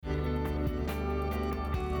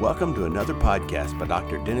Welcome to another podcast by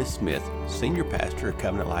Dr. Dennis Smith, Senior Pastor of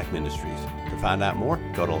Covenant Life Ministries. To find out more,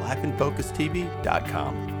 go to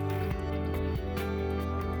lifeinfocustv.com.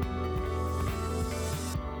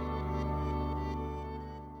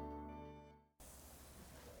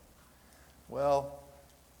 Well,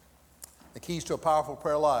 the Keys to a Powerful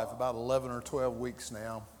Prayer Life, about 11 or 12 weeks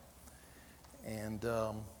now. And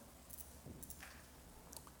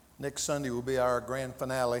next Sunday will be our grand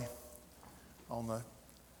finale on the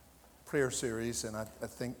prayer series. And I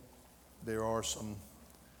think there are some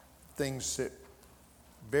things that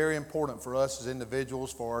very important for us as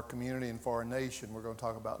individuals, for our community, and for our nation we're going to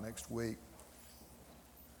talk about next week.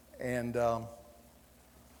 And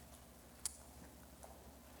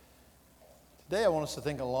today I want us to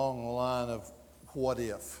think along the line of what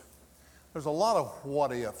if. There's a lot of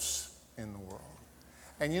what ifs in the world.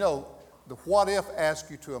 And you know, the what if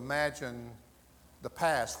asks you to imagine the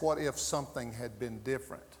past. What if something had been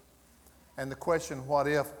different? And the question what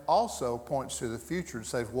if also points to the future and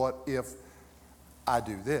says, what if I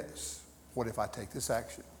do this? What if I take this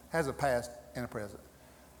action? Has a past and a present.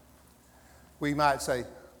 We might say,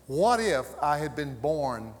 what if I had been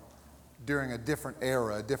born during a different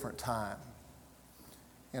era, a different time?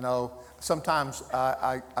 You know, sometimes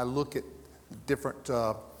I look at different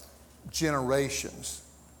generations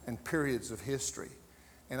and periods of history,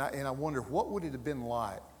 and I wonder what would it have been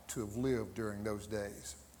like to have lived during those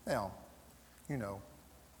days. Now, you know,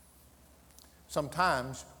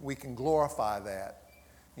 sometimes we can glorify that.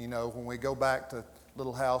 You know, when we go back to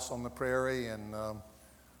Little House on the Prairie and the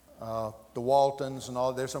Waltons and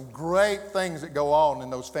all, there's some great things that go on in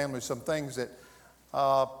those families, some things that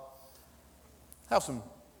have some.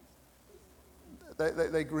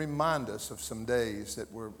 They remind us of some days that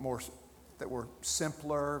were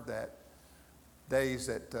simpler, that days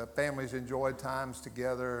that families enjoyed times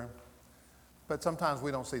together. But sometimes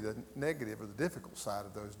we don't see the negative or the difficult side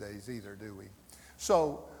of those days either, do we?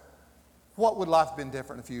 So, what would life have been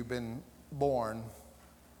different if you'd been born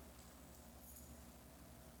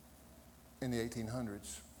in the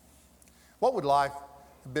 1800s? What would life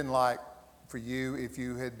have been like for you if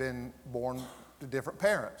you had been born to different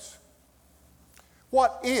parents?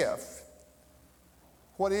 What if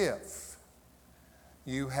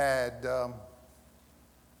you had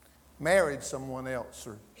married someone else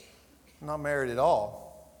or not married at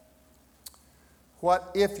all?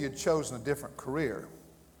 What if you'd chosen a different career?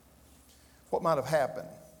 What might have happened?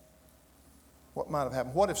 What might have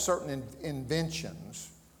happened? What if certain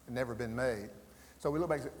inventions had never been made? So we look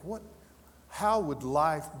back and say, how would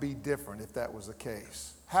life be different if that was the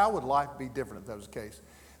case? How would life be different if that was the case?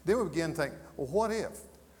 Then we begin to think, well, what if?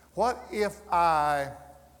 What if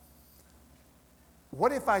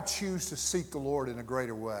I choose to seek the Lord in a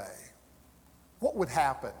greater way? What would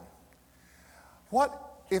happen?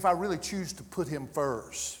 What if I really choose to put Him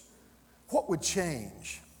first? What would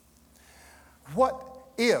change? What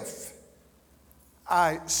if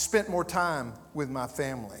I spent more time with my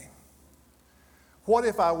family? What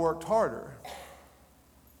if I worked harder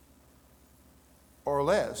or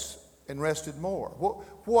less and rested more?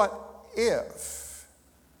 What if?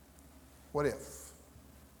 What if?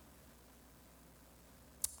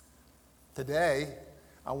 Today,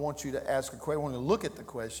 I want you to ask a question. I want to look at the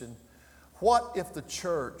question, what if the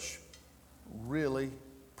church really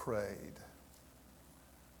prayed?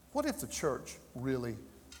 What if the church really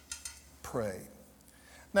prayed?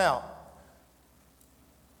 Now,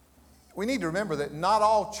 we need to remember that not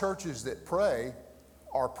all churches that pray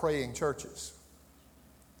are praying churches.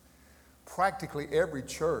 Practically every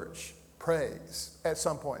church prays at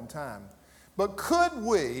some point in time. But could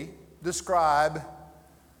we describe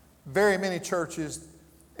very many churches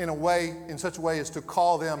in such a way as to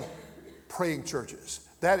call them praying churches?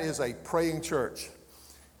 That is a praying church.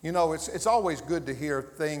 You know, it's always good to hear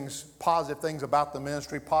things, positive things about the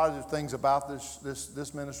ministry, positive things about this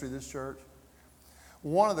ministry, this church.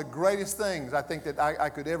 One of the greatest things I think that I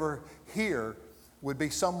could ever hear would be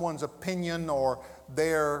someone's opinion or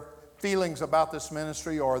their feelings about this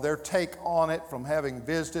ministry or their take on it from having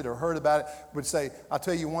visited or heard about it, would say, I'll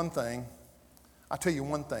tell you one thing,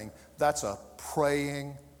 that's a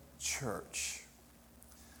praying church.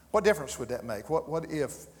 What difference would that make? What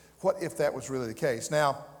if that was really the case?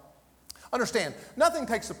 Now, understand, nothing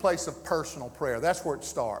takes the place of personal prayer. That's where it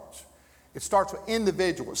starts. It starts with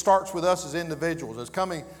individuals. It starts with us as individuals, as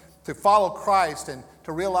coming to follow Christ and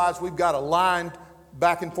to realize we've got a line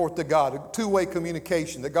back and forth to God, a two-way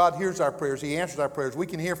communication, that God hears our prayers, He answers our prayers, we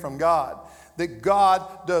can hear from God, that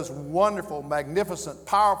God does wonderful, magnificent,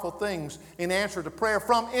 powerful things in answer to prayer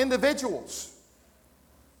from individuals.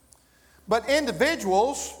 But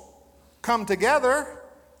individuals come together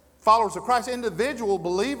followers of Christ, individual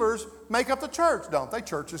believers, make up the church, don't they?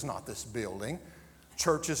 Church is not this building.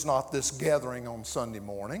 Church is not this gathering on Sunday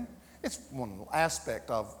morning. It's one aspect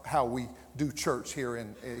of how we do church here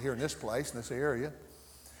in this place, in this area.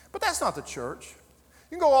 But that's not the church.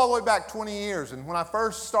 You can go all the way back 20 years, and when I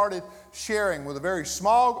first started sharing with a very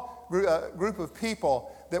small group of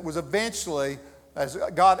people that was eventually, as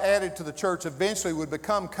God added to the church, eventually would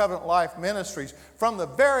become Covenant Life Ministries, from the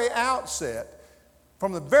very outset,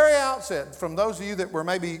 from those of you that were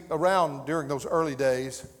maybe around during those early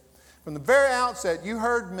days, from the very outset, you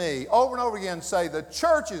heard me over and over again say, the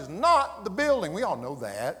church is not the building. We all know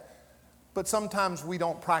that, but sometimes we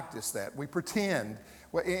don't practice that. We pretend.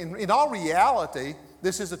 In all reality,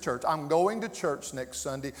 this is a church. I'm going to church next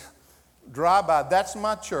Sunday. Drive by, that's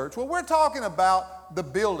my church. Well, we're talking about the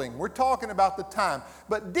building. We're talking about the time.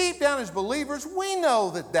 But deep down as believers, we know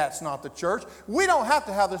that that's not the church. We don't have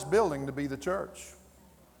to have this building to be the church.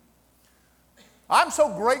 I'm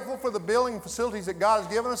so grateful for the building facilities that God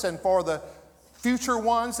has given us and for the future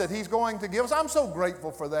ones that He's going to give us. I'm so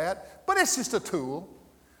grateful for that. But it's just a tool.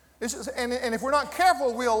 And if we're not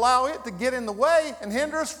careful, we allow it to get in the way and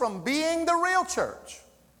hinder us from being the real church.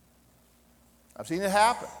 I've seen it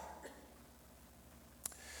happen.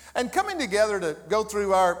 And coming together to go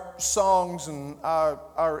through our songs and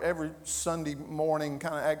our every Sunday morning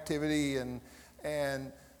kind of activity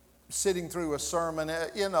and sitting through a sermon,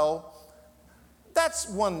 that's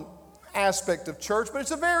one aspect of church, but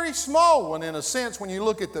it's a very small one in a sense when you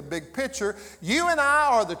look at the big picture. You and I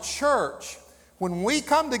are the church. When we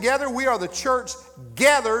come together, we are the church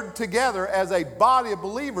gathered together as a body of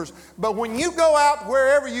believers. But when you go out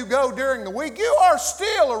wherever you go during the week, you are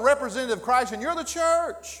still a representative of Christ and you're the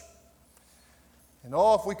church. And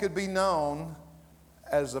if we could be known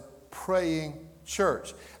as a praying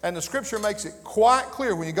church. And the Scripture makes it quite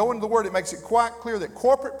clear, when you go into the Word, it makes it quite clear that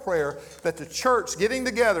corporate prayer, that the church getting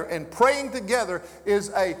together and praying together is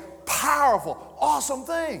a powerful, awesome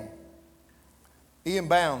thing. Ian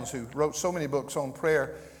Bounds, who wrote so many books on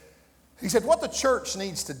prayer, he said, what the church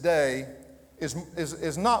needs today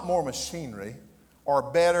is not more machinery or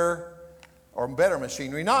better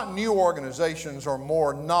machinery, not new organizations or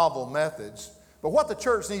more novel methods, but what the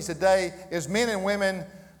church needs today is men and women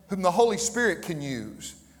whom the Holy Spirit can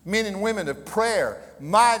use, men and women of prayer,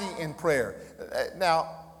 mighty in prayer. Now,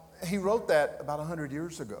 he wrote that about 100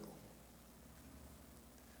 years ago.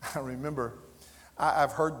 I remember,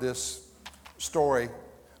 I've heard this story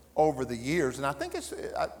over the years, and I think it's,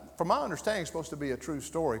 from my understanding, it's supposed to be a true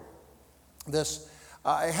story. It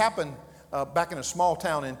happened back in a small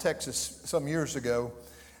town in Texas some years ago,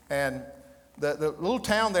 and the little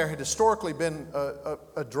town there had historically been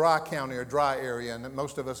a dry county, or dry area, and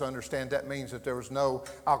most of us understand that means that there was no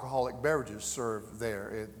alcoholic beverages served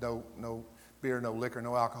there. No beer, no liquor,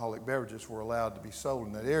 no alcoholic beverages were allowed to be sold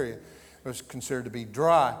in that area. It was considered to be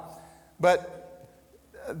dry. But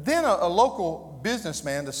then a local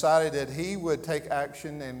businessman decided that he would take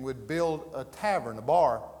action and would build a tavern, a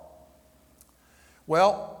bar.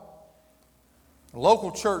 Well, a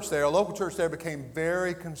local church there became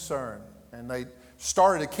very concerned, and they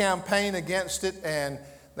started a campaign against it, and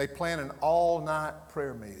they planned an all-night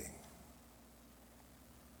prayer meeting.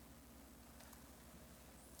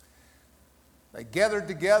 They gathered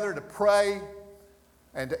together to pray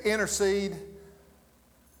and to intercede,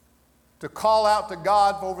 to call out to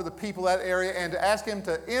God over the people of that area and to ask Him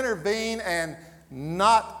to intervene and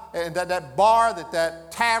that bar,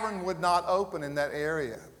 that tavern would not open in that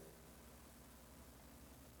area.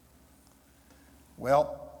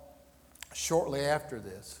 Well, shortly after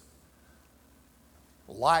this,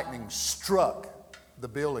 lightning struck the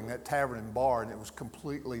building, that tavern and bar, and it was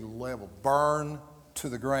completely leveled, burned to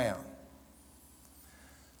the ground.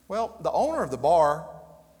 Well, the owner of the bar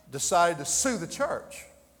decided to sue the church.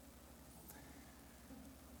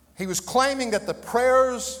 He was claiming that the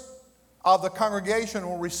prayers of the congregation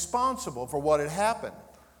were responsible for what had happened.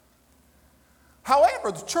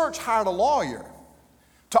 However, the church hired a lawyer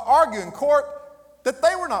to argue in court that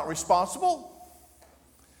they were not responsible.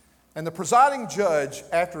 And the presiding judge,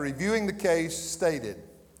 after reviewing the case, stated,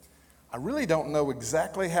 I really don't know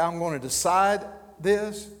exactly how I'm going to decide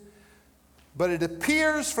this, but it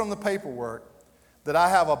appears from the paperwork that I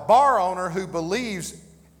have a bar owner who believes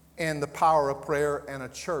in the power of prayer and a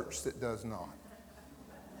church that does not.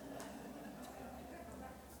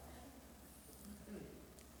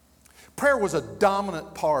 Prayer was a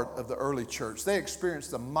dominant part of the early church. They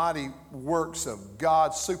experienced the mighty works of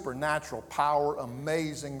God's supernatural power,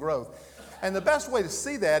 amazing growth. And the best way to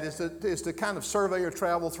see that is to kind of survey or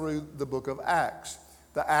travel through the book of Acts.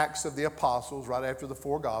 The Acts of the Apostles, right after the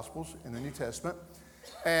four Gospels in the New Testament.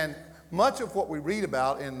 And much of what we read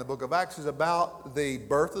about in the book of Acts is about the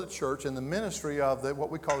birth of the church and the ministry of what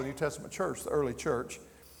we call the New Testament church, the early church,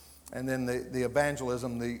 and then the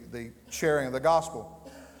evangelism, the sharing of the gospel.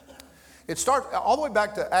 It starts all the way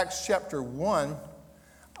back to Acts chapter 1.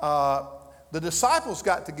 The disciples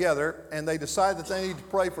got together and they decided that they need to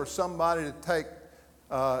pray for somebody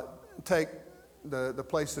to take the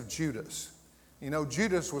place of Judas. You know,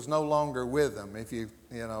 Judas was no longer with them. If you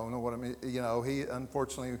know what I mean. You know, he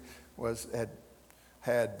unfortunately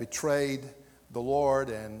had betrayed the Lord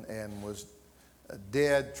and was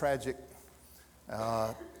dead, tragic.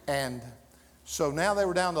 And so now they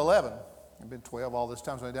were down to 11. They've been 12 all this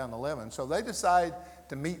time, so they're down to 11. So they decided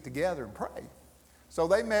to meet together and pray. So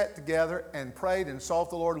they met together and prayed and sought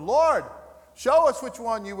the Lord. Lord, show us which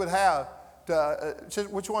one you would have,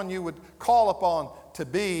 which one you would call upon to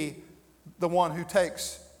be the one who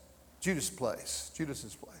takes Judas's place.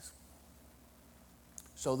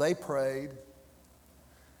 So they prayed.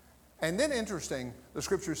 And then interesting, the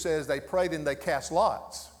scripture says they prayed and they cast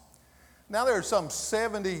lots. Now there are some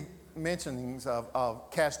 70 mentionings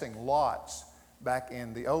of casting lots back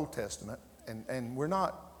in the Old Testament. And we're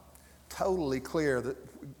not totally clear that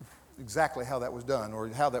exactly how that was done or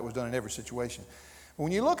how that was done in every situation.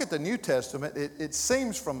 When you look at the New Testament, it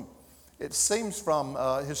seems from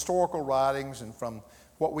historical writings and from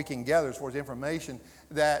what we can gather as far as information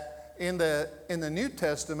that in the New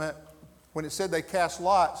Testament, when it said they cast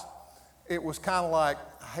lots, it was kind of like,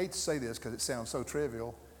 I hate to say this because it sounds so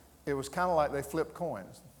trivial, it was kind of like they flipped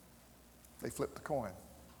coins. They flipped the coin.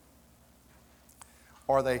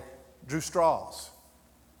 Or they drew straws.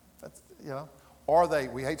 That's, or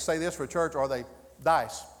we hate to say this for a church, or they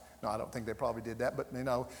dice. No, I don't think they probably did that, but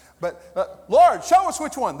But Lord, show us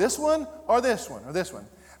which one, this one or this one or this one.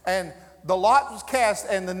 And the lot was cast,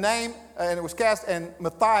 and the name, and it was cast, and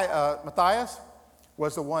Matthias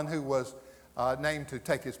was the one who was named to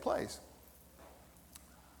take his place.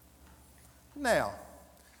 Now,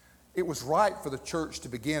 it was right for the church to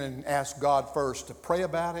begin and ask God first to pray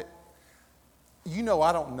about it. You know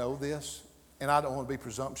I don't know this, and I don't want to be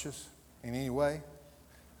presumptuous in any way.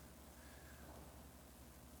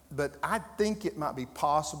 But I think it might be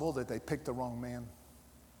possible that they picked the wrong man.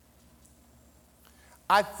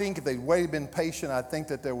 I think if they'd been patient, I think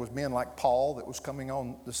that there was men like Paul that was coming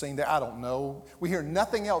on the scene there. I don't know. We hear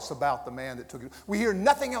nothing else about the man that took it. We hear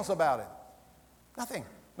nothing else about it. Nothing.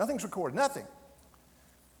 Nothing's recorded. Nothing.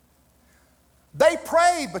 They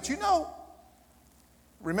prayed, but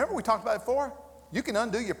remember we talked about it before? You can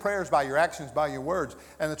undo your prayers by your actions, by your words.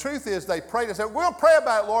 And the truth is they prayed and said, we're going to pray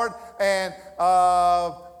about it, Lord, and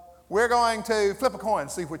we're going to flip a coin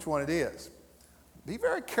and see which one it is. Be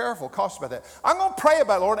very careful, cautious about that. I'm going to pray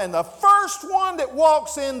about it, Lord, and the first one that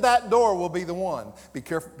walks in that door will be the one. Be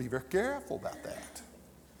careful, be very careful about that.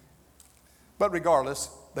 But regardless,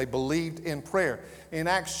 they believed in prayer. In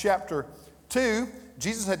Acts chapter 2,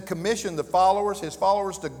 Jesus had commissioned his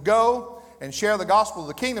followers to go and share the gospel of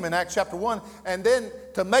the kingdom in Acts chapter 1, and then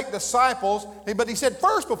to make disciples. But he said,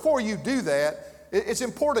 first, before you do that, it's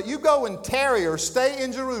important you go and tarry or stay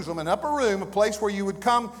in Jerusalem, an upper room, a place where you would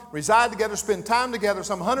come, reside together, spend time together,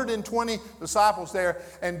 some 120 disciples there.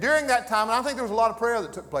 And during that time, and I think there was a lot of prayer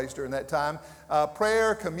that took place during that time,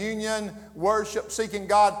 prayer, communion, worship, seeking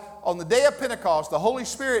God. On the day of Pentecost, the Holy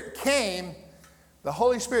Spirit came. The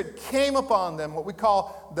Holy Spirit came upon them, what we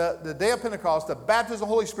call the day of Pentecost, the baptism of the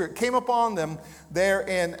Holy Spirit came upon them there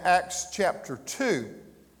in Acts chapter 2.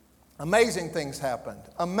 Amazing things happened.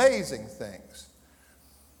 Amazing things.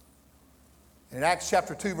 In Acts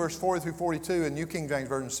chapter 2, verse 40 through 42, in New King James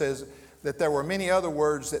Version says that there were many other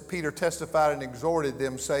words that Peter testified and exhorted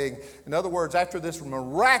them, saying, in other words, after this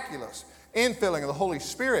miraculous infilling of the Holy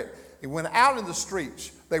Spirit, he went out in the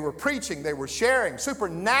streets. They were preaching, they were sharing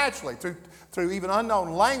supernaturally through even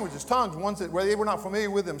unknown languages, tongues, ones where they were not familiar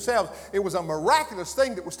with themselves. It was a miraculous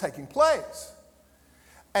thing that was taking place.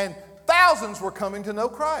 And thousands were coming to know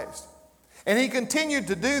Christ. And he continued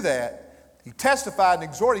to do that. He testified and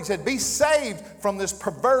exhorted. He said, be saved from this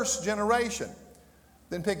perverse generation.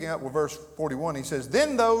 Then picking up with verse 41, he says,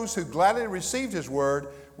 then those who gladly received his word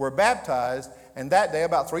were baptized, and that day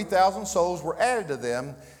about 3,000 souls were added to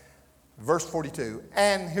them. Verse 42,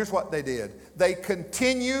 and here's what they did. They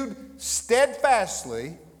continued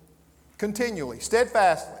steadfastly in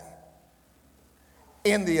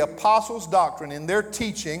the apostles' doctrine, in their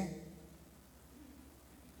teaching,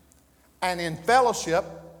 and in fellowship,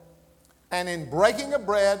 and in breaking of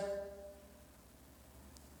bread,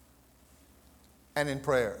 and in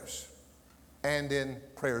prayers.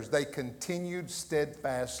 They continued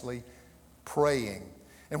steadfastly praying.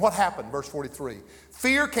 And what happened? Verse 43.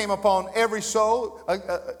 Fear came upon every soul,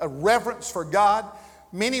 a reverence for God.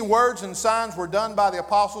 Many words and signs were done by the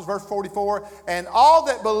apostles, verse 44. And all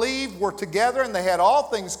that believed were together, and they had all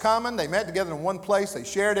things common. They met together in one place. They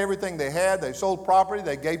shared everything they had. They sold property.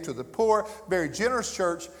 They gave to the poor. Very generous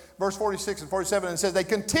church. Verse 46 and 47, and it says, they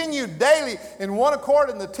continued daily in one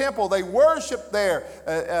accord in the temple. They worshiped there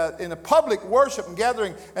in a public worship and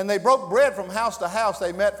gathering, and they broke bread from house to house.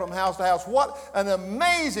 They met from house to house. What an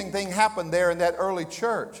amazing thing happened there in that early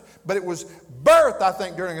church. But it was birthed, I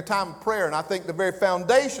think, during a time of prayer, and I think the very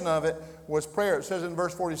foundation of it was prayer. It says in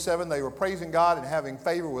verse 47, they were praising God and having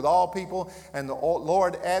favor with all people, and the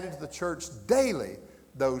Lord added to the church daily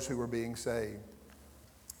those who were being saved.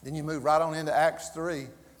 Then you move right on into Acts 3.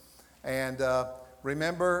 And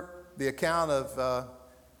remember the account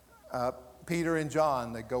of Peter and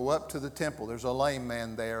John. They go up to the temple. There's a lame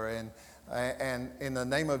man there, and in the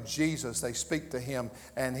name of Jesus, they speak to him,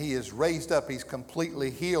 and he is raised up. He's completely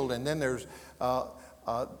healed. And then there's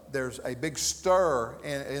a big stir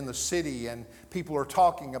in the city, and people are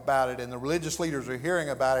talking about it, and the religious leaders are hearing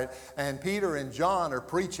about it. And Peter and John are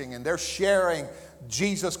preaching, and they're sharing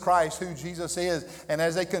Jesus Christ, who Jesus is. And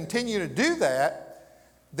as they continue to do that,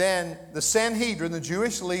 then the Sanhedrin, the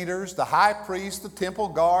Jewish leaders, the high priest, the temple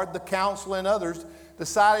guard, the council, and others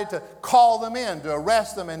decided to call them in, to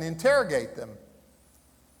arrest them and interrogate them.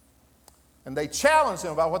 And they challenged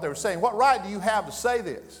them about what they were saying. What right do you have to say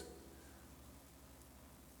this?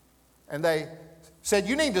 And they said,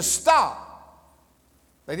 you need to stop.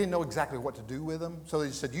 They didn't know exactly what to do with them. So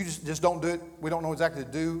they said, you just don't do it. We don't know exactly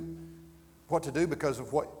what to do because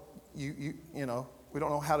of what you know. We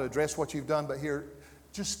don't know how to address what you've done, but here,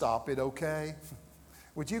 just stop it, okay?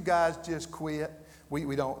 Would you guys just quit?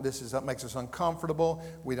 We don't, makes us uncomfortable.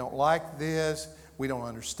 We don't like this. We don't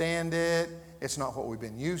understand it. It's not what we've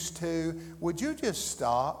been used to. Would you just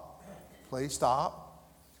stop? Please stop.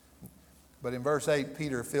 But in verse 8,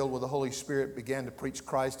 Peter, filled with the Holy Spirit, began to preach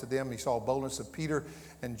Christ to them. He saw boldness of Peter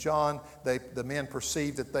and John. The men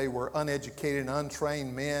perceived that they were uneducated and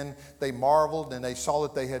untrained men. They marveled, and they saw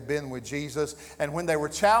that they had been with Jesus. And when they were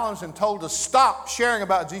challenged and told to stop sharing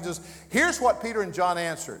about Jesus, here's what Peter and John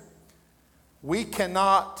answered. We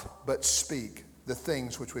cannot but speak the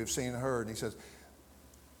things which we have seen and heard. And he says,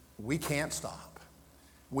 we can't stop.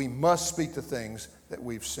 We must speak the things that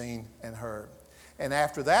we've seen and heard. And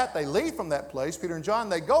after that, they leave from that place, Peter and John.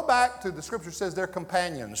 They go back to, the scripture says, their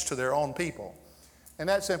companions, to their own people. And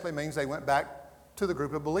that simply means they went back to the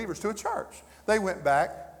group of believers, to a church. They went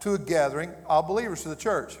back to a gathering of believers, to the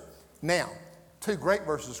church. Now, two great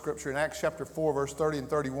verses of scripture in Acts chapter 4, verse 30 and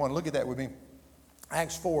 31. Look at that with me.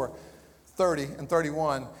 Acts 4, 30 and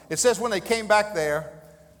 31. It says when they came back there,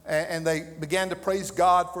 and they began to praise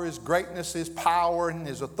God for His greatness, His power, and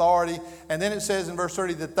His authority. And then it says in verse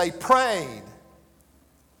 30 that they prayed.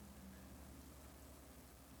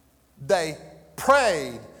 They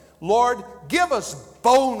prayed, Lord, give us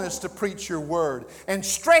boldness to preach your word and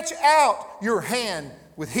stretch out your hand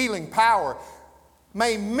with healing power.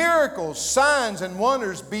 May miracles, signs, and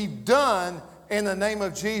wonders be done in the name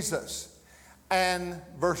of Jesus. And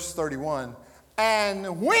verse 31,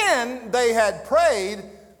 and when they had prayed,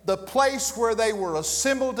 the place where they were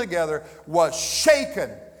assembled together was shaken,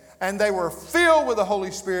 and they were filled with the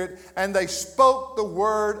Holy Spirit, and they spoke the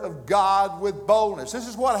word of God with boldness. This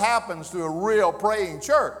is what happens to a real praying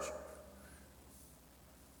church.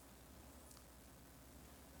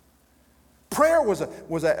 Prayer was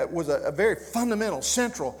a very fundamental,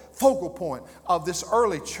 central, focal point of this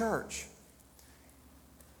early church.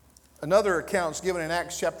 Another account is given in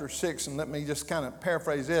Acts chapter 6, and let me just kind of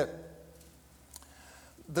paraphrase it.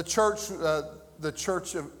 The church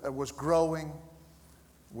was growing,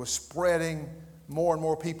 was spreading, more and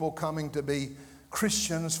more people coming to be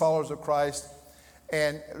Christians, followers of Christ,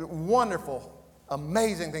 and wonderful,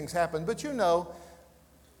 amazing things happened. But you know,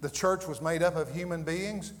 the church was made up of human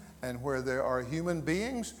beings, and where there are human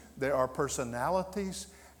beings, there are personalities,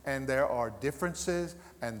 and there are differences,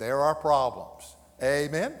 and there are problems.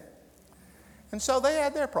 Amen? And so they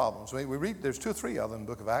had their problems. We read, there's 2 or 3 of them in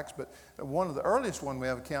the book of Acts, but one of the earliest one we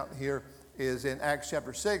have account here is in Acts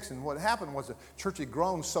chapter 6. And what happened was the church had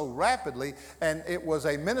grown so rapidly, and it was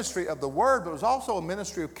a ministry of the word, but it was also a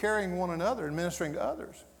ministry of carrying one another and ministering to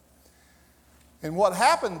others. And what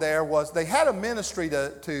happened there was they had a ministry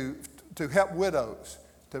to help widows,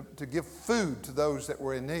 to give food to those that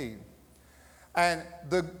were in need. And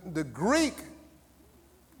the Greek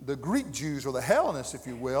Jews, or the Hellenists, if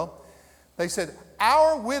you will, they said,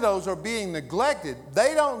 our widows are being neglected.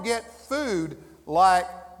 They don't get food like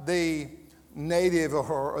the native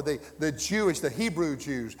or the Jewish, the Hebrew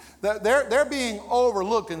Jews. They're being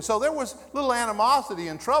overlooked. And so there was little animosity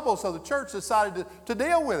and trouble, so the church decided to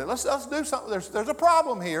deal with it. Let's do something. There's a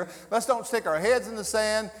problem here. Let's don't stick our heads in the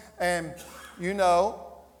sand and,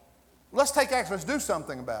 let's take action. Let's do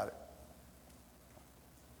something about it.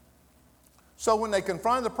 So when they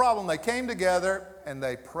confronted the problem, they came together and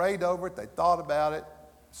they prayed over it. They thought about it,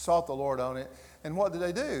 sought the Lord on it. And what did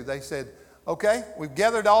they do? They said, okay, we've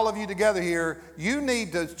gathered all of you together here. You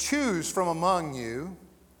need to choose from among you.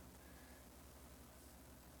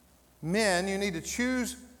 Men, you need to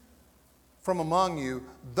choose from among you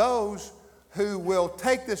those who will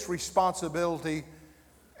take this responsibility,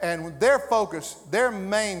 and their focus, their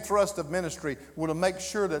main thrust of ministry will to make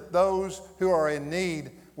sure that those who are in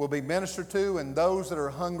need will be ministered to and those that are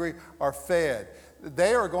hungry are fed.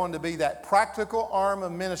 They are going to be that practical arm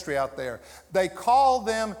of ministry out there. They call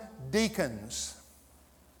them deacons.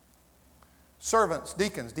 Servants,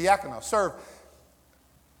 deacons, diakonos, serve.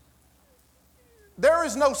 There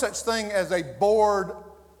is no such thing as a board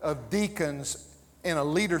of deacons in a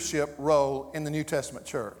leadership role in the New Testament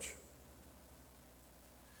church.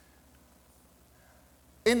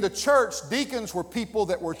 In the church, deacons were people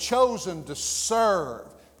that were chosen to serve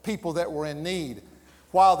people that were in need,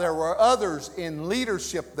 while there were others in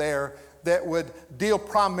leadership there that would deal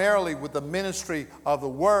primarily with the ministry of the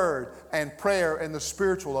Word and prayer and the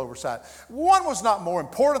spiritual oversight. One was not more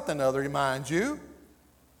important than the other, mind you.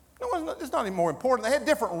 It's not any more important. They had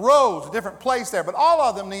different roles, a different place there, but all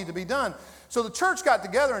of them need to be done. So the church got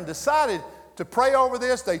together and decided to pray over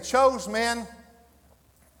this. They chose men.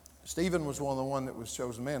 Stephen was one that was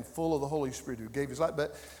chosen man, full of the Holy Spirit, who gave his life.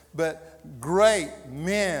 But great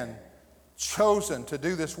men chosen to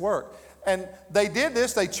do this work. And they did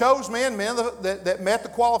this. They chose men that met the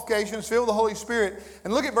qualifications, filled with the Holy Spirit.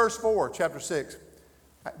 And look at verse 4, chapter 6.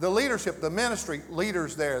 The leadership, the ministry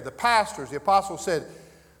leaders there, the pastors, the apostles said,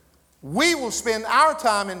 we will spend our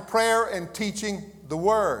time in prayer and teaching the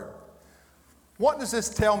Word. What does this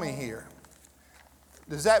tell me here?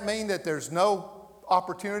 Does that mean that there's no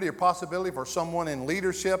opportunity or possibility for someone in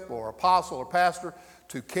leadership or apostle or pastor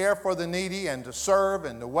to care for the needy and to serve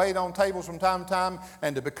and to wait on tables from time to time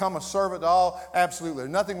and to become a servant to all? Absolutely.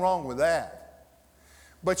 There's nothing wrong with that.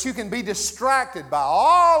 But you can be distracted by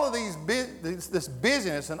all of this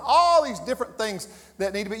busyness and all these different things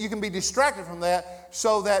that need to be. You can be distracted from that,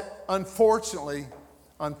 so that unfortunately,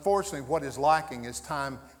 what is lacking is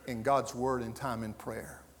time in God's Word and time in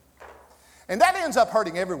prayer. And that ends up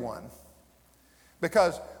hurting everyone.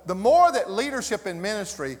 Because the more that leadership in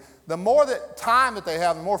ministry, the more that time that they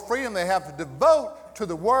have, the more freedom they have to devote to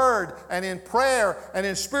the Word and in prayer and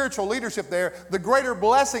in spiritual leadership there, the greater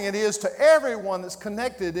blessing it is to everyone that's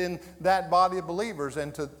connected in that body of believers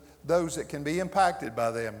and to those that can be impacted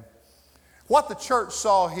by them. What the church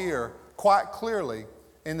saw here quite clearly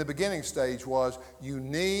in the beginning stage was you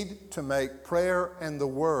need to make prayer and the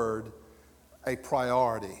Word a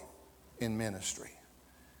priority in ministry.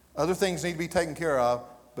 Other things need to be taken care of,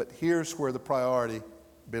 but here's where the priority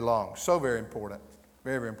belongs. So very important.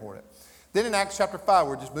 Very, very important. Then in Acts chapter 5,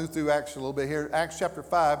 we'll just move through Acts a little bit here. Acts chapter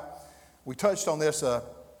 5, we touched on this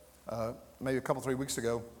maybe a couple, 3 weeks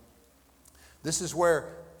ago. This is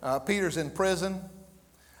where Peter's in prison.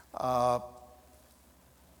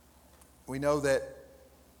 We know that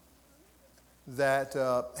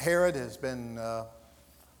Herod has been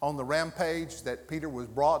on the rampage, that Peter was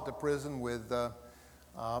brought to prison with the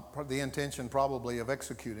intention probably of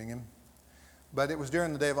executing him. But it was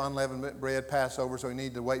during the day of unleavened bread, Passover, so he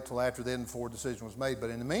needed to wait till after then before a decision was made. But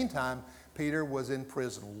in the meantime, Peter was in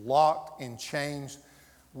prison, locked in chains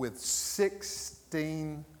with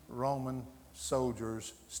 16 Roman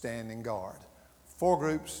soldiers standing guard. 4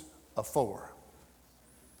 groups of 4.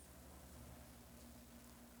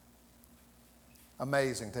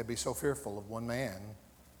 Amazing to be so fearful of one man.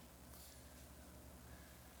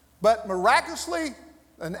 But miraculously,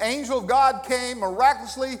 an angel of God came.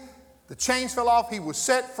 Miraculously, the chains fell off. He was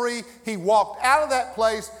set free. He walked out of that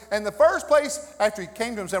place. And the first place, after he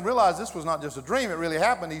came to himself, realized this was not just a dream. It really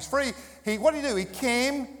happened. He's free. What did he do? He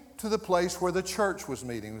came to the place where the church was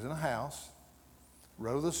meeting. He was in a house.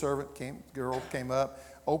 Rhoda, the servant, girl came up,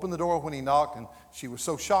 opened the door when he knocked, and she was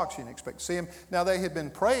so shocked she didn't expect to see him. Now, they had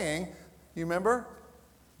been praying. You remember?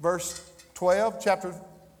 Verse 12, chapter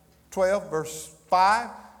 12, verse 5.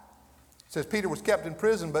 It says Peter was kept in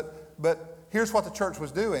prison, but here's what the church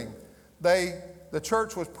was doing. The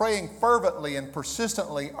church was praying fervently and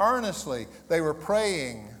persistently, earnestly. They were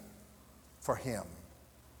praying for him.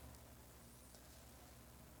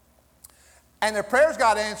 And their prayers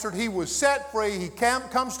got answered. He was set free. He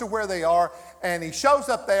comes to where they are, and he shows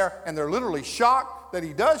up there, and they're literally shocked that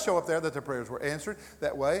he does show up there, that their prayers were answered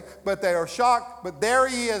that way. But they are shocked. But there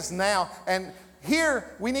he is now. And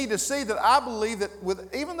here we need to see that I believe that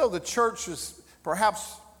even though the church is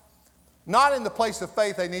perhaps not in the place of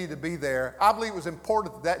faith they needed to be there, I believe it was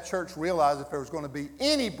important that church realized if there was going to be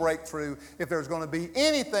any breakthrough, if there was going to be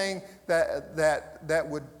anything that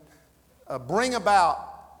would bring about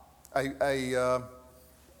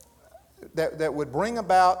that would bring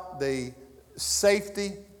about the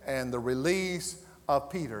safety and the release of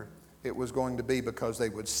Peter, it was going to be because they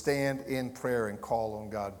would stand in prayer and call on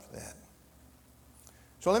God for that.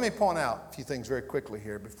 So let me point out a few things very quickly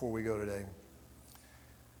here before we go today.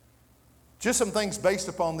 Just some things based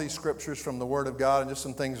upon these scriptures from the Word of God, and just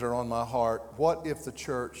some things that are on my heart. What if the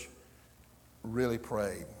church really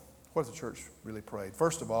prayed? What if the church really prayed?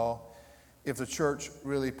 First of all, if the church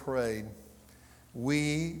really prayed,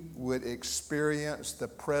 we would experience the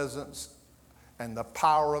presence and the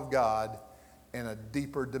power of God in a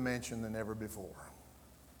deeper dimension than ever before.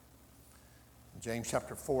 James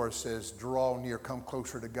chapter 4 says, draw near, come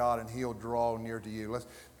closer to God, and He'll draw near to you. Let's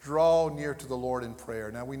draw near to the Lord in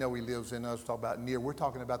prayer. Now we know He lives in us. We talk about near. We're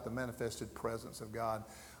talking about the manifested presence of God.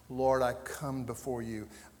 Lord, I come before you.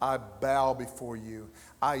 I bow before you.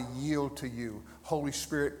 I yield to you. Holy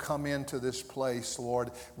Spirit, come into this place,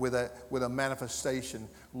 Lord, with a manifestation,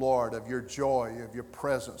 Lord, of your joy, of your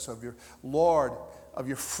presence, of your, Lord, of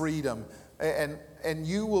your freedom. And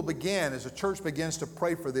you will begin, as the church begins to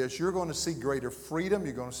pray for this, you're going to see greater freedom.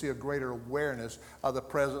 You're going to see a greater awareness of the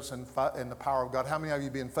presence and the power of God. How many of you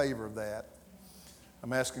be in favor of that?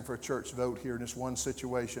 I'm asking for a church vote here in this one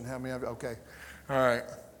situation. How many of you? Okay. All right.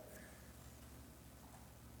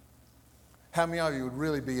 How many of you would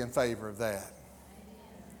really be in favor of that?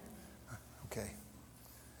 Okay.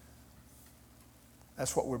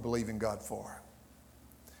 That's what we're believing God for.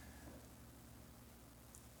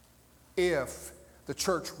 If the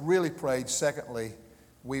church really prayed, secondly,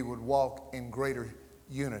 we would walk in greater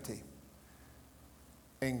unity.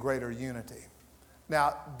 In greater unity.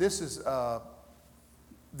 Now, this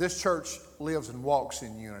church lives and walks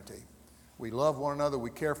in unity. We love one another. We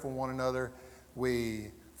care for one another. We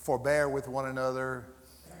forbear with one another.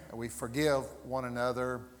 We forgive one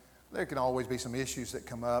another. There can always be some issues that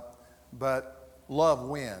come up, but love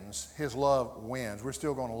wins. His love wins. We're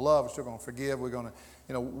still going to love. We're still going to forgive. We're going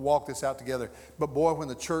to walk this out together. But boy, when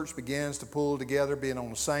the church begins to pull together, being on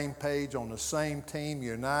the same page, on the same team,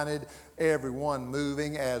 united, everyone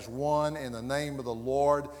moving as one in the name of the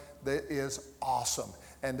Lord, that is awesome.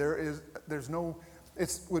 And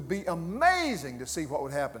it would be amazing to see what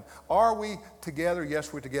would happen. Are we together?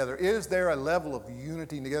 Yes, we're together. Is there a level of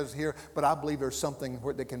unity together here? But I believe there's something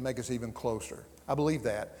that can make us even closer. I believe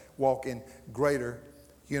that. Walk in greater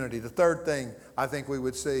unity. The third thing I think we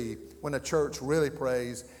would see when a church really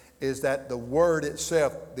prays is that the Word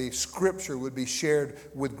itself, the Scripture, would be shared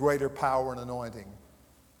with greater power and anointing.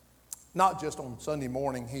 Not just on Sunday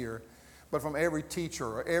morning here, but from every teacher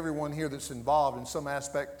or everyone here that's involved in some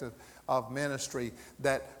aspect of ministry,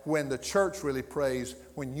 that when the church really prays,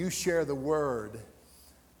 when you share the Word,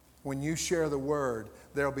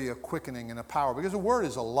 there'll be a quickening and a power. Because the Word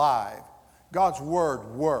is alive. God's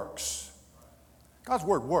Word works. God's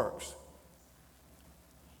Word works.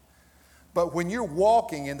 But when you're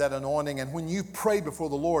walking in that anointing and when you pray before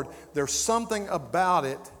the Lord, there's something about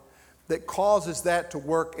it that causes that to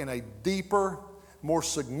work in a deeper, more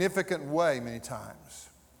significant way many times.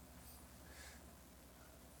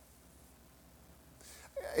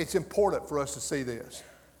 It's important for us to see this.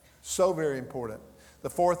 So very important. The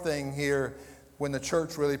fourth thing here, when the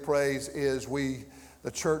church really prays, is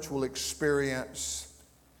the church will experience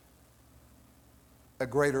a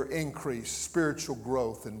greater increase, spiritual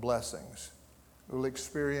growth and blessings. We'll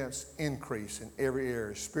experience increase in every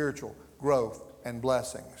area, spiritual growth and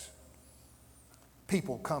blessings.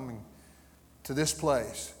 People coming to this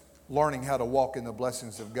place, learning how to walk in the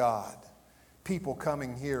blessings of God. People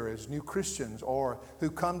coming here as new Christians or who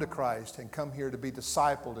come to Christ and come here to be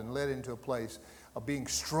discipled and led into a place of being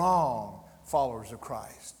strong followers of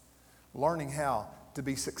Christ. Learning how to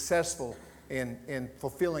be successful in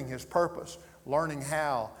fulfilling His purpose. Learning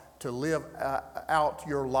how to live out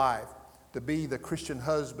your life, to be the Christian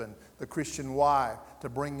husband, the Christian wife, to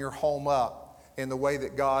bring your home up in the way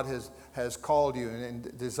that God has called you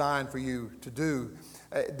and designed for you to do.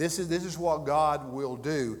 This is what God will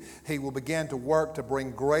do. He will begin to work to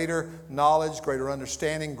bring greater knowledge, greater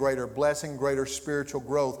understanding, greater blessing, greater spiritual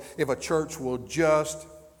growth if a church will just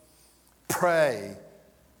pray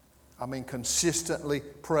I mean, consistently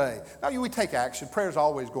pray. Now, we take action. Prayer is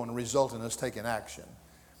always going to result in us taking action.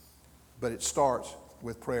 But it starts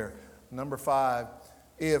with prayer. Number 5,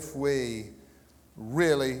 if we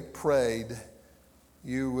really prayed,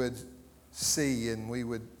 you would see and we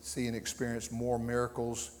would see and experience more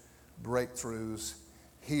miracles, breakthroughs,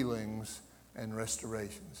 healings, and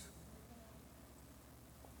restorations.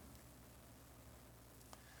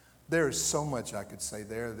 There is so much I could say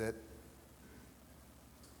there that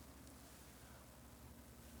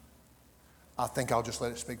I think I'll just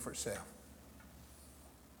let it speak for itself.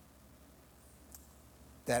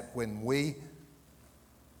 That when we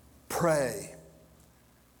pray,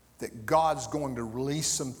 that God's going to release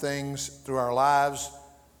some things through our lives,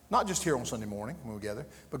 not just here on Sunday morning when we gather,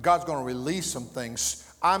 but God's going to release some things.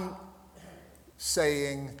 I'm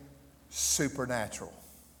saying supernatural.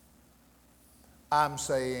 I'm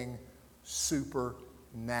saying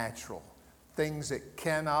supernatural. Things that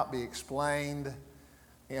cannot be explained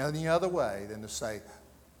any other way than to say,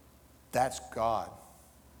 that's God.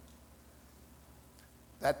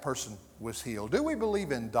 That person was healed. Do we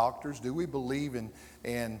believe in doctors? Do we believe in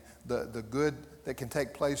the good that can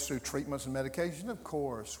take place through treatments and medication? Of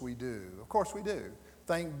course we do. Of course we do.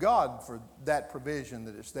 Thank God for that provision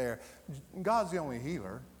that it's there. God's the only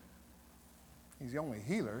healer. He's the only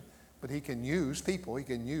healer, but He can use people. He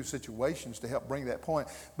can use situations to help bring that point.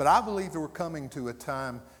 But I believe that we're coming to a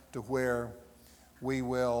time to where we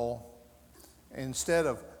will, instead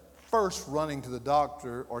of first running to the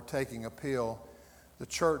doctor or taking a pill, the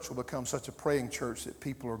church will become such a praying church that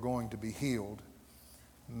people are going to be healed,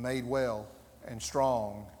 made well, and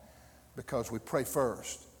strong because we pray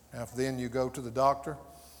first. Now, if then you go to the doctor,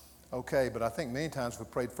 okay, but I think many times if we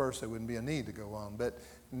prayed first, there wouldn't be a need to go on. But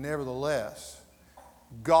nevertheless,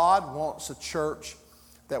 God wants a church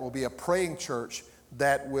that will be a praying church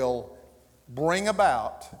that will bring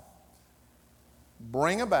about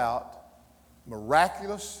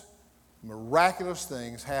miraculous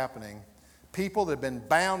things happening. People that have been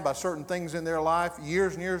bound by certain things in their life,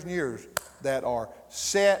 years and years and years, that are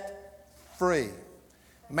set free.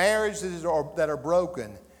 Marriages that are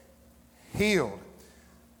broken, healed.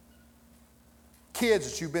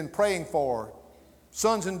 Kids that you've been praying for,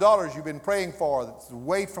 sons and daughters you've been praying for, that's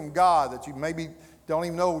away from God, that you maybe don't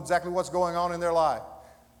even know exactly what's going on in their life.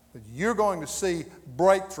 But you're going to see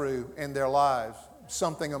breakthrough in their lives.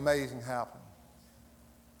 Something amazing happen.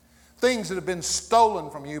 Things that have been stolen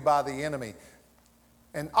from you by the enemy,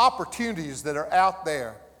 and opportunities that are out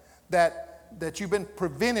there that you've been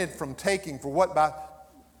prevented from taking for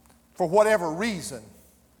whatever reason.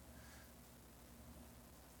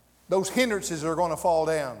 Those hindrances are going to fall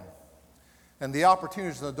down, and the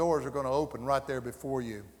opportunities and the doors are going to open right there before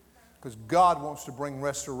you, because God wants to bring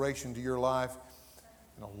restoration to your life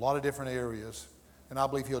in a lot of different areas. And I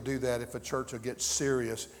believe He'll do that if a church will get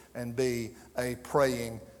serious and be a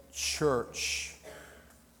praying church.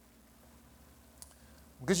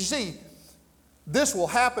 Because you see, this will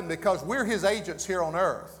happen because we're His agents here on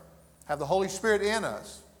earth, have the Holy Spirit in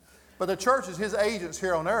us. But the church is His agents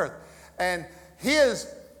here on earth. And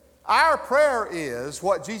our prayer is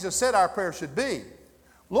what Jesus said our prayer should be.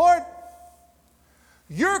 Lord,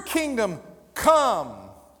 your kingdom come,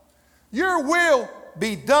 your will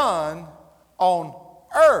be done on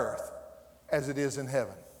earth as it is in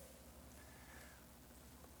heaven.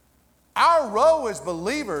 Our role as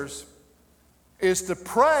believers is to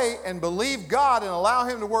pray and believe God and allow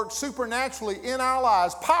Him to work supernaturally in our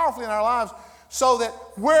lives, powerfully in our lives, so that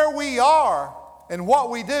where we are and what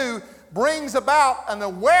we do brings about an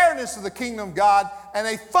awareness of the kingdom of God and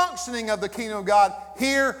a functioning of the kingdom of God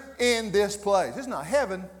here in this place. It's not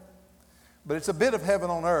heaven, but it's a bit of heaven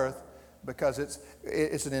on earth, because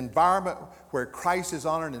it's an environment where Christ is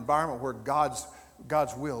honored, an environment where God's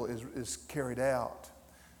will is carried out.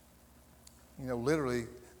 You know, literally,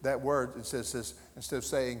 that word, it says, instead of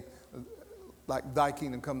saying, like, thy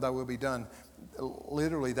kingdom come, thy will be done,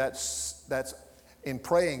 literally that's in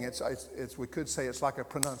praying, it's we could say it's like a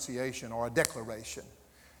pronunciation or a declaration.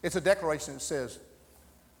 It's a declaration that says,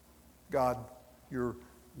 God, your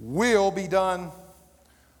will be done.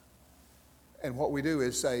 And what we do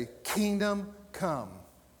is say, kingdom come.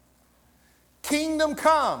 Kingdom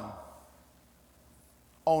come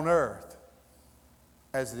on earth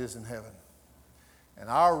as it is in heaven. And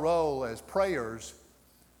our role as prayers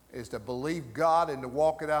is to believe God and to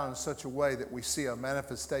walk it out in such a way that we see a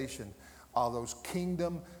manifestation of those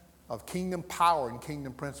kingdom power and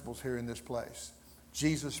kingdom principles here in this place.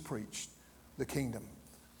 Jesus preached the kingdom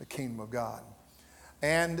of God.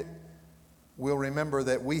 And we'll remember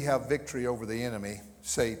that we have victory over the enemy,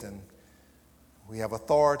 Satan. We have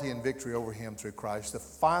authority and victory over him through Christ. The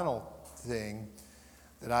final thing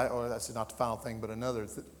that's not the final thing, but another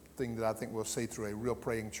thing that I think we'll see through a real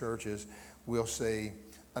praying church is we'll see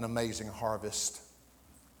an amazing harvest.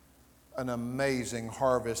 An amazing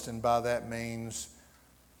harvest, and by that means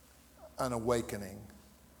an awakening.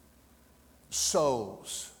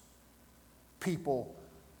 Souls. People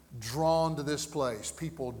drawn to this place.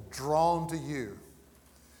 People drawn to you.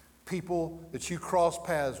 People that you cross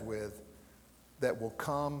paths with that will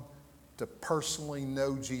come to personally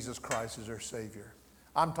know Jesus Christ as their Savior.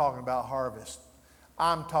 I'm talking about harvest.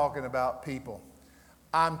 I'm talking about people.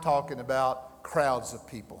 I'm talking about crowds of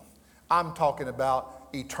people. I'm talking about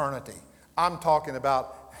eternity. I'm talking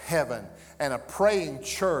about heaven. And a praying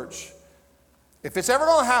church, if it's ever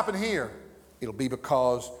going to happen here, it'll be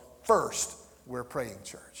because first, we're a praying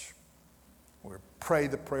church. We pray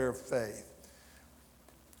the prayer of faith.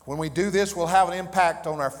 When we do this, we'll have an impact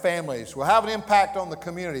on our families. We'll have an impact on the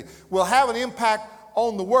community. We'll have an impact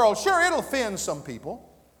on the world. Sure, it'll offend some people.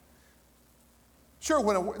 Sure,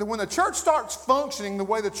 when the church starts functioning the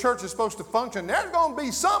way the church is supposed to function, there's going to be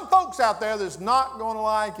some folks out there that's not going to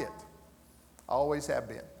like it. Always have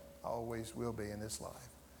been. Always will be in this life.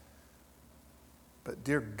 But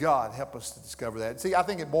dear God, help us to discover that. See, I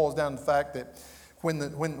think it boils down to the fact that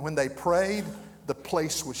when they prayed, the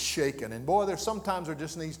place was shaken. And boy, sometimes there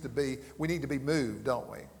just needs to be, we need to be moved, don't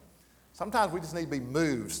we? Sometimes we just need to be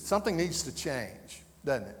moved. Something needs to change,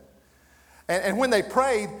 doesn't it? And when they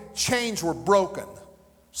prayed, chains were broken.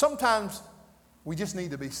 Sometimes we just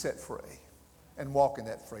need to be set free and walk in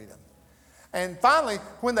that freedom. And finally,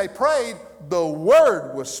 when they prayed, the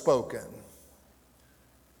word was spoken.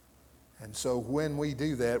 And so when we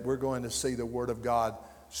do that, we're going to see the word of God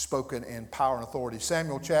spoken in power and authority.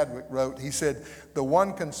 Samuel Chadwick wrote, he said, "The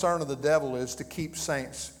one concern of the devil is to keep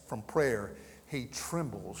saints from prayer. He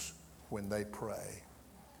trembles when they pray."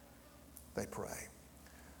 They pray.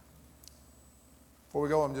 Before we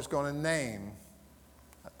go, I'm just going to name,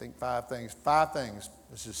 I think, 5 things. 5 things.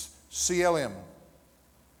 This is CLM.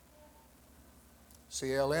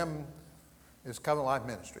 CLM is Covenant Life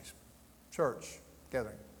Ministries. Church,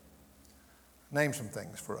 gathering. Name some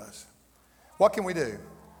things for us. What can we do?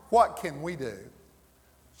 What can we do?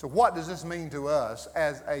 So what does this mean to us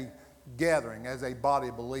as a gathering, as a body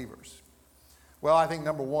of believers? Well, I think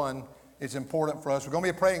number 1, it's important for us. We're going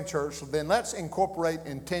to be a praying church, so then let's incorporate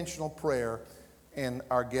intentional prayer in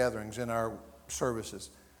our gatherings, in our services.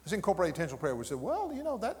 Let's incorporate intentional prayer. We said, well, you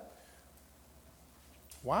know,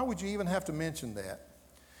 why would you even have to mention that?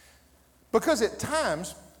 Because at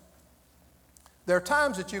times, there are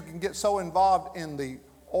times that you can get so involved in the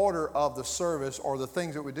order of the service or the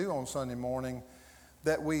things that we do on Sunday morning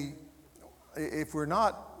that if we're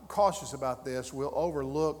not cautious about this, we'll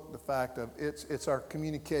overlook the fact of it's our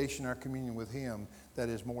communication, our communion with Him that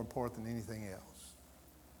is more important than anything else.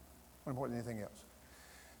 More important than anything else.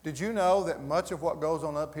 Did you know that much of what goes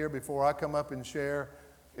on up here before I come up and share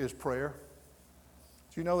is prayer?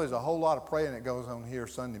 Do you know there's a whole lot of praying that goes on here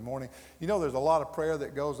Sunday morning? You know there's a lot of prayer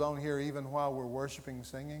that goes on here even while we're worshiping and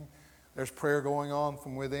singing? There's prayer going on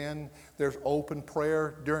from within. There's open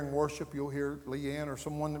prayer during worship. You'll hear Leanne or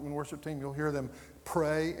someone in the worship team, you'll hear them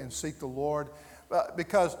pray and seek the Lord.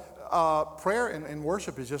 Because prayer and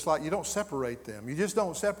worship is just like, you don't separate them. You just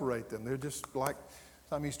don't separate them. They're just like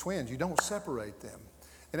Siamese twins. You don't separate them.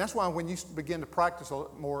 And that's why when you begin to practice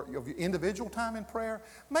more of your individual time in prayer,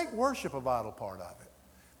 make worship a vital part of it.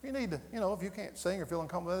 You need to, if you can't sing or feel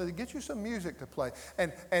uncomfortable, get you some music to play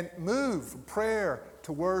and move from prayer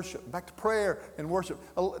to worship, back to prayer and worship.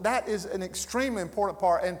 That is an extremely important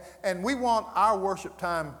part, and we want our worship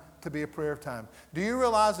time to be a prayer time. Do you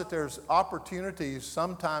realize that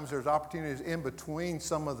sometimes there's opportunities in between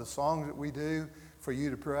some of the songs that we do for you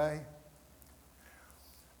to pray?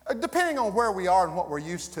 Depending on where we are and what we're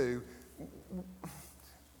used to,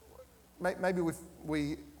 maybe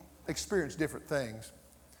we experience different things.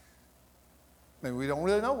 Maybe we don't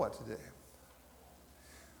really know what to do.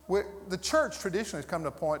 The church traditionally has come to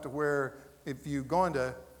a point to where if you're going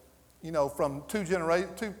to, from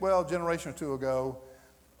generations or two ago,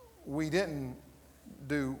 we didn't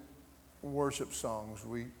do worship songs.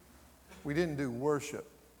 We didn't do worship.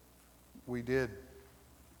 We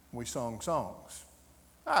sung songs.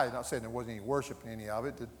 I'm not saying there wasn't any worship in any of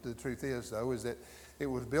it. The truth is, though, is that it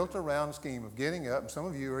was built around the scheme of getting up, and some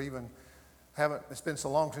of you are even it's been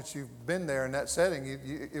so long since you've been there in that setting,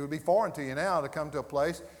 it would be foreign to you now to come to a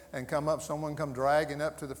place and someone come dragging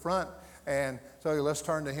up to the front. And so let's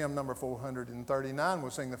turn to hymn number 439.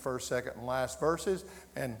 We'll sing the first, second, and last verses,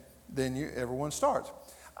 and then everyone starts.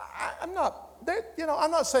 I'm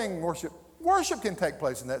not saying worship Worship can take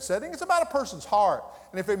place in that setting. It's about a person's heart.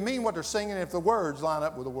 And if they mean what they're singing, if the words line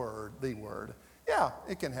up with the word, yeah,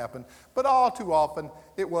 it can happen. But all too often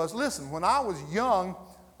it was, listen, when I was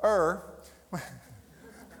younger,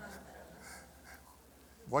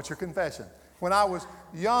 what's your confession? When I was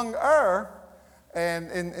younger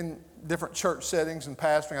and in different church settings and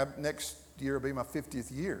pastoring, next year will be my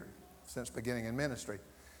 50th year since beginning in ministry.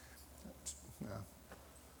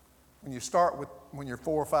 When you start when you're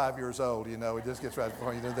 4 or 5 years old, it just gets right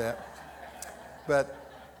before you do that. But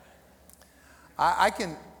I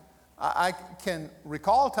can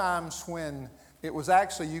recall times when it was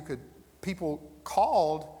actually people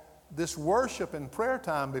called this worship and prayer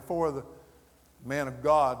time before the man of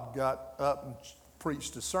God got up and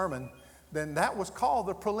preached a sermon. Then that was called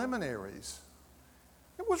the preliminaries.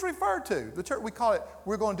 It was referred to. The church, we call it,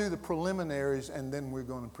 we're going to do the preliminaries and then we're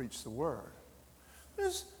going to preach the word.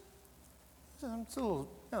 It's a little,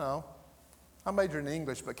 I majored in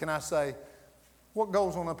English, but can I say, what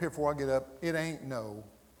goes on up here before I get up? It ain't no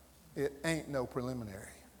preliminary.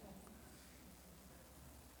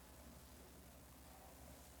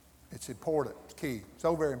 It's important. It's key.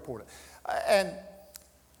 So very important. And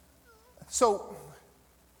so,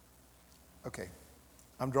 okay,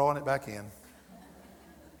 I'm drawing it back in.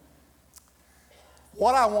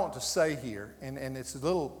 What I want to say here, and it's a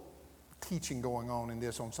little teaching going on in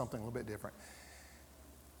this on something a little bit different,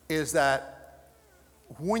 is that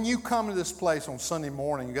when you come to this place on Sunday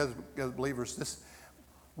morning, you guys believers,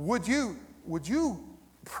 would you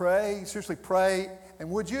pray, seriously pray, and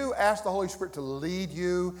would you ask the Holy Spirit to lead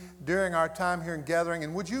you during our time here in gathering,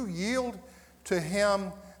 and would you yield to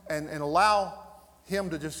Him and allow Him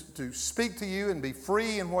to speak to you and be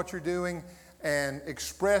free in what you're doing and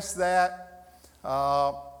express that?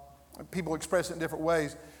 People express it in different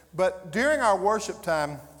ways. But during our worship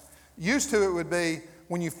time, used to it would be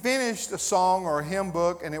when you finished a song or a hymn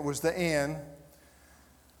book and it was the end,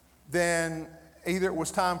 then either it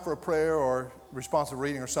was time for a prayer or responsive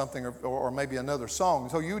reading or something, or maybe another song.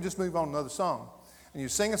 So you would just move on to another song. And you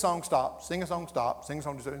sing a song, stop, sing a song, stop, sing a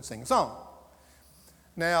song, and sing a song.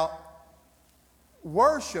 Now,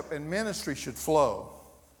 worship and ministry should flow.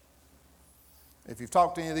 If you've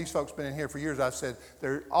talked to any of these folks been in here for years, I've said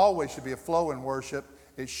there always should be a flow in worship.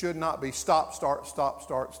 It should not be stop, start, stop,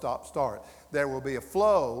 start, stop, start. There will be a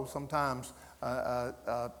flow sometimes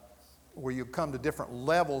where you come to different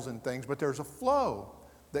levels and things, but there's a flow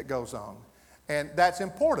that goes on. And that's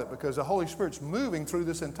important because the Holy Spirit's moving through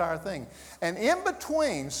this entire thing. And in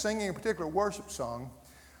between singing a particular worship song,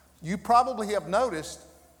 you probably have noticed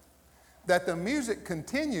that the music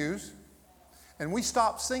continues and we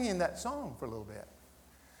stop singing that song for a little bit.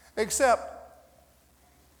 Except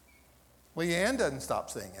Leanne doesn't stop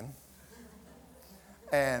singing.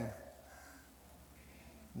 And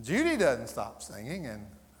Judy doesn't stop singing. And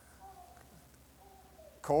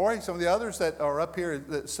Corey, some of the others that are up here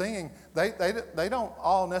that singing, they don't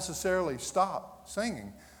all necessarily stop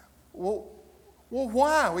singing. Well,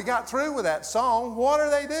 why? We got through with that song. What are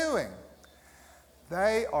they doing?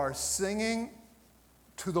 They are singing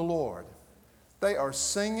to the Lord. They are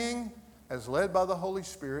singing as led by the Holy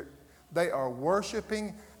Spirit. They are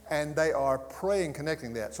worshiping and they are praying,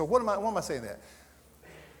 connecting that. So what am I saying that?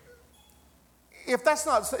 If that's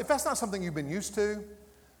not something you've been used to,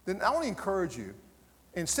 then I want to encourage you.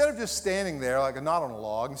 Instead of just standing there like a knot on a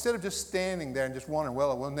log, instead of just standing there and just wondering,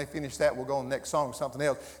 well, when they finish that, we'll go on the next song or something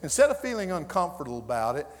else. Instead of feeling uncomfortable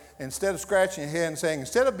about it, instead of scratching your head and saying,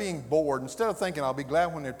 instead of being bored, instead of thinking, I'll be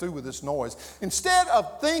glad when they're through with this noise, instead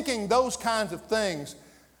of thinking those kinds of things,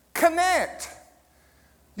 connect.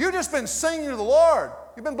 You've just been singing to the Lord.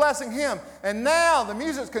 You've been blessing Him. And now the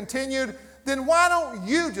music's continued. Then why don't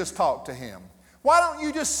you just talk to Him? Why don't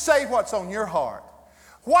you just say what's on your heart?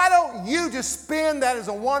 Why don't you just spend that as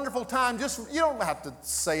a wonderful time? You don't have to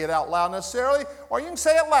say it out loud necessarily, or you can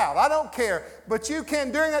say it loud. I don't care. But you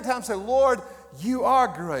can, during that time, say, Lord, you are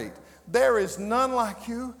great. There is none like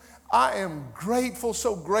you. I am grateful,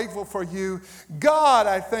 so grateful for you. God,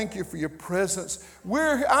 I thank you for your presence.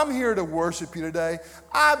 I'm here to worship you today.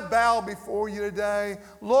 I bow before you today.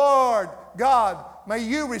 Lord, God, may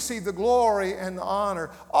you receive the glory and the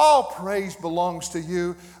honor. All praise belongs to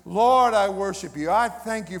you. Lord, I worship you. I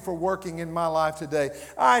thank you for working in my life today.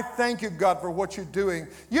 I thank you, God, for what you're doing.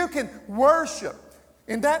 You can worship.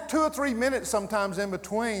 In that 2 or 3 minutes sometimes in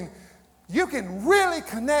between, you can really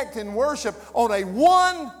connect in worship on a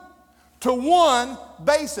one-to-one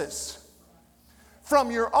basis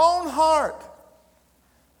from your own heart.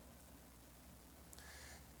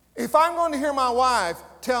 If I'm going to hear my wife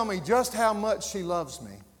tell me just how much she loves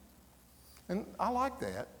me, and I like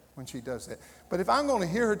that when she does that, but if I'm going to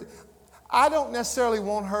hear her, I don't necessarily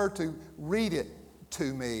want her to read it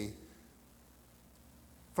to me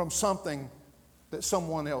from something that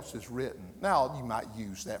someone else has written. Now, you might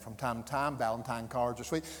use that from time to time. Valentine cards are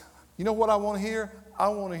sweet. You know what I want to hear? I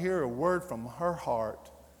want to hear a word from her heart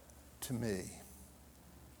to me.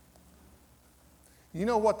 You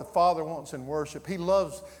know what the Father wants in worship? He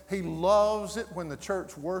loves it when the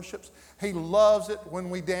church worships. He loves it when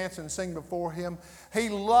we dance and sing before Him. He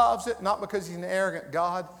loves it not because He's an arrogant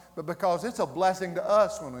God, but because it's a blessing to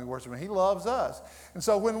us when we worship Him. He loves us. And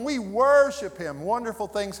so when we worship Him, wonderful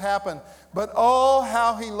things happen. But oh,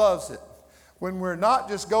 how He loves it when we're not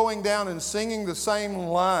just going down and singing the same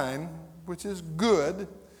line, which is good,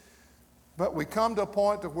 but we come to a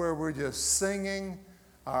point to where we're just singing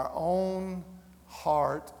our own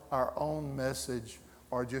heart, our own message,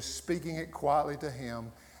 or just speaking it quietly to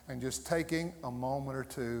Him and just taking a moment or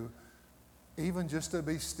two, even just to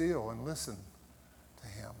be still and listen to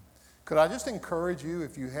Him. Could I just encourage you,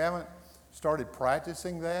 if you haven't started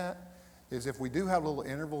practicing that, is if we do have little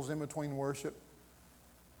intervals in between worship,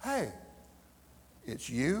 hey, it's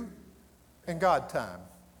you and God time.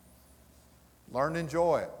 Learn to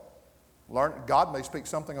enjoy it. God may speak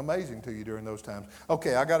something amazing to you during those times.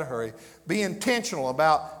 Okay, I got to hurry. Be intentional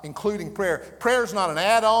about including prayer. Prayer is not an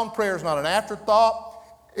add-on. Prayer is not an afterthought.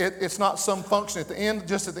 It's not some function at the end,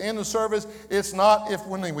 just at the end of the service. It's not if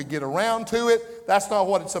when we get around to it. That's not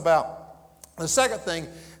what it's about. The second thing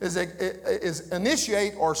is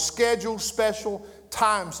initiate or schedule special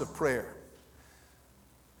times of prayer.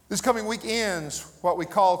 This coming week ends what we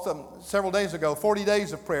called several days ago, 40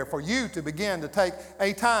 days of prayer, for you to begin to take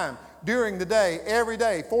a time during the day, every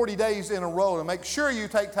day, 40 days in a row, to make sure you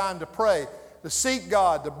take time to pray, to seek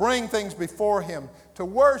God, to bring things before Him, to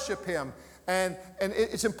worship Him. And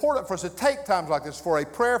it's important for us to take times like this for a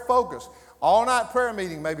prayer focus. All-night prayer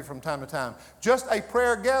meeting maybe from time to time. Just a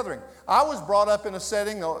prayer gathering. I was brought up in a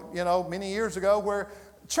setting, many years ago where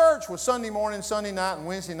church was Sunday morning, Sunday night, and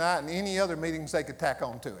Wednesday night, and any other meetings they could tack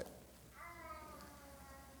on to it.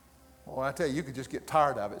 Well, I tell you, you could just get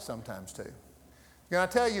tired of it sometimes too. Can I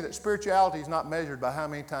tell you that spirituality is not measured by how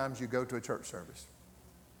many times you go to a church service?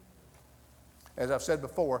 As I've said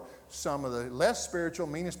before, some of the less spiritual,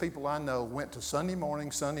 meanest people I know went to Sunday morning,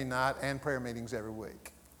 Sunday night, and prayer meetings every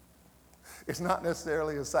week. It's not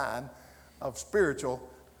necessarily a sign of spiritual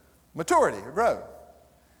maturity or growth.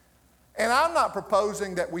 And I'm not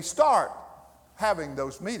proposing that we start having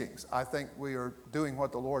those meetings. I think we are doing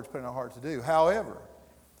what the Lord's put in our heart to do. However,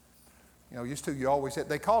 used to, you always said,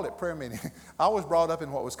 they called it prayer meeting. I was brought up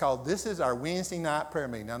in what was called, this is our Wednesday night prayer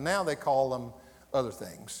meeting. Now they call them other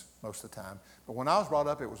things most of the time. But when I was brought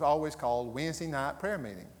up, it was always called Wednesday night prayer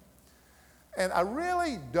meeting. And I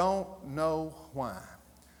really don't know why.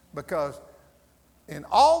 Because in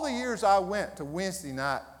all the years I went to Wednesday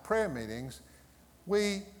night prayer meetings,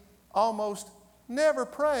 we almost never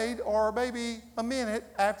prayed, or maybe a minute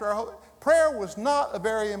after our prayer was not a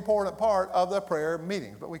very important part of the prayer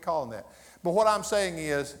meetings, but we call them that. But what I'm saying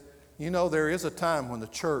is, there is a time when the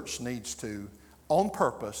church needs to, on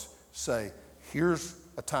purpose, say, here's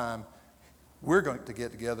a time we're going to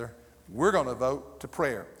get together, we're going to vote to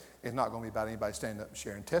prayer. It's not going to be about anybody standing up and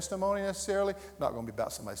sharing testimony necessarily. It's not going to be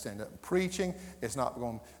about somebody standing up and preaching. It's not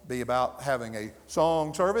going to be about having a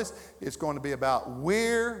song service. It's going to be about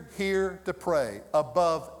we're here to pray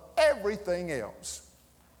above everything else.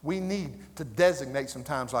 We need to designate some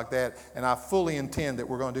times like that, and I fully intend that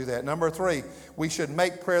we're going to do that. Number 3, we should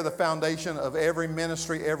make prayer the foundation of every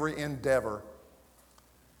ministry, every endeavor.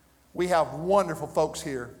 We have wonderful folks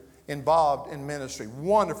here involved in ministry,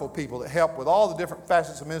 wonderful people that help with all the different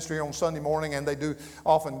facets of ministry on Sunday morning, and they do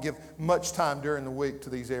often give much time during the week to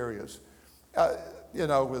these areas.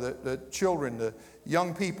 With the children, the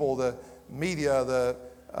young people, the media,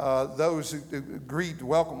 those who greet,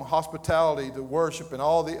 welcome, hospitality, to worship, and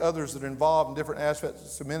all the others that are involved in different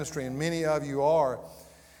aspects of ministry, and many of you are.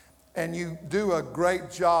 And you do a great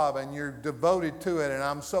job, and you're devoted to it, and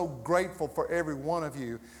I'm so grateful for every one of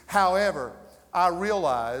you. However, I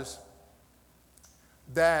realize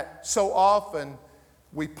that so often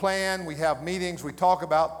we plan, we have meetings, we talk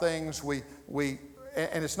about things,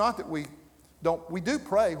 and it's not that we do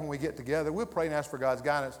pray when we get together. We'll pray and ask for God's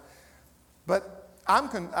guidance. But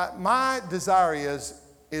my desire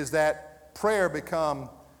is that prayer become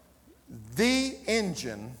the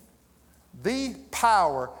engine, the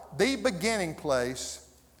power, the beginning place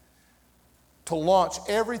to launch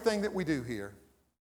everything that we do here